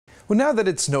Well, now that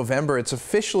it's November, it's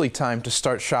officially time to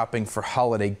start shopping for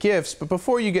holiday gifts. But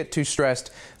before you get too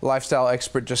stressed, lifestyle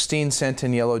expert Justine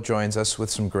Santaniello joins us with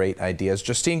some great ideas.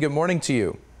 Justine, good morning to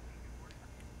you.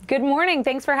 Good morning.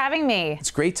 Thanks for having me.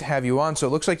 It's great to have you on. So it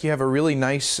looks like you have a really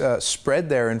nice spread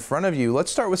there in front of you.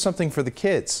 Let's start with something for the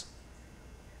kids.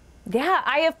 Yeah,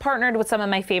 I have partnered with some of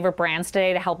my favorite brands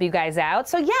today to help you guys out.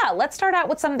 So yeah, let's start out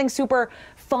with something super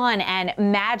fun and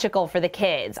magical for the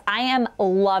kids. I am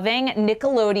loving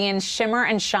Nickelodeon's Shimmer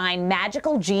and Shine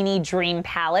Magical Genie Dream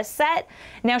Palace set.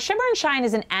 Now, Shimmer and Shine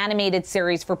is an animated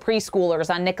series for preschoolers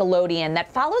on Nickelodeon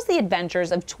that follows the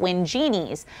adventures of twin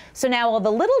genies. So now all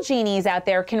the little genies out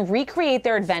there can recreate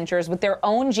their adventures with their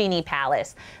own genie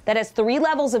palace that has 3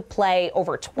 levels of play,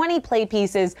 over 20 play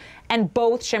pieces, and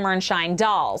both Shimmer and Shine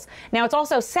dolls. Now, it's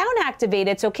also sound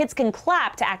activated, so kids can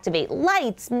clap to activate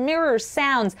lights, mirrors,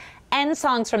 sounds, and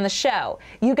songs from the show.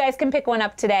 You guys can pick one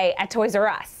up today at Toys R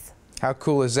Us. How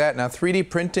cool is that? Now, 3D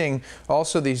printing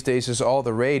also these days is all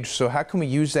the rage, so how can we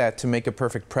use that to make a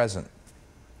perfect present?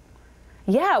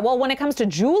 Yeah, well, when it comes to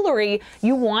jewelry,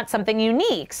 you want something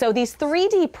unique. So these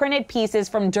 3D printed pieces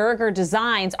from Durger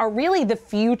Designs are really the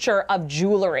future of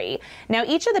jewelry. Now,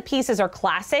 each of the pieces are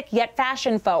classic yet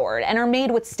fashion forward and are made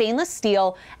with stainless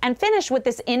steel and finished with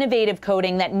this innovative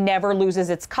coating that never loses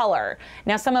its color.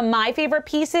 Now, some of my favorite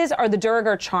pieces are the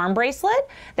Durger charm bracelet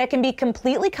that can be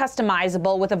completely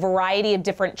customizable with a variety of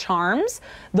different charms,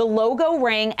 the logo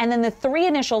ring, and then the 3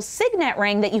 initial signet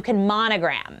ring that you can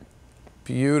monogram.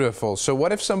 Beautiful. So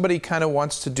what if somebody kind of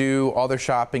wants to do all their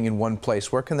shopping in one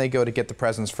place? Where can they go to get the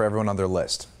presents for everyone on their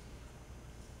list?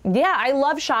 Yeah, I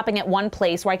love shopping at one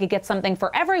place where I could get something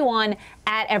for everyone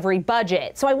at every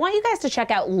budget. So I want you guys to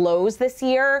check out Lowe's this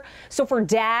year. So for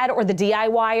dad or the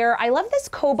DIYer, I love this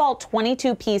Cobalt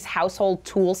 22-piece household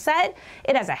tool set.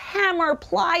 It has a hammer,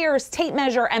 pliers, tape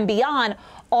measure, and beyond,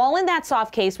 all in that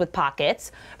soft case with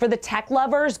pockets. For the tech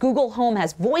lovers, Google Home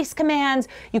has voice commands.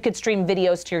 You could stream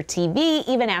videos to your TV,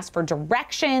 even ask for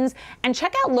directions. And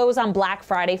check out Lowe's on Black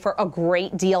Friday for a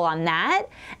great deal on that.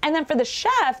 And then for the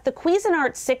chef, the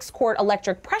Cuisinart 6-quart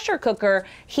electric pressure cooker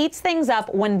heats things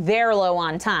up when they're low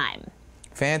on time.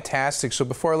 Fantastic. So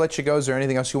before I let you go, is there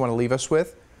anything else you want to leave us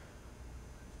with?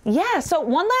 Yeah, so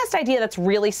one last idea that's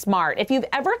really smart. If you've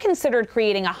ever considered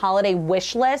creating a holiday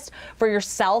wish list for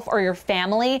yourself or your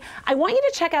family, I want you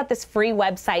to check out this free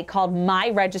website called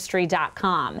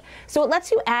myregistry.com. So it lets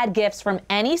you add gifts from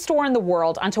any store in the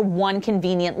world onto one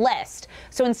convenient list.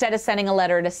 So instead of sending a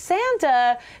letter to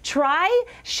Santa, try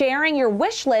sharing your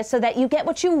wish list so that you get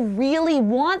what you really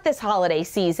want this holiday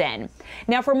season.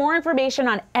 Now, for more information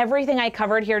on everything I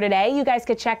covered here today, you guys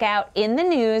could check out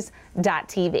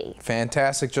inthenews.tv.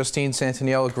 Fantastic. Justine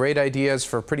Santaniello, great ideas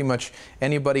for pretty much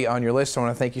anybody on your list. I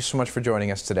want to thank you so much for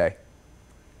joining us today.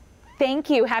 Thank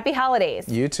you. Happy holidays.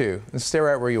 You too. And stay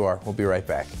right where you are. We'll be right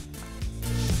back.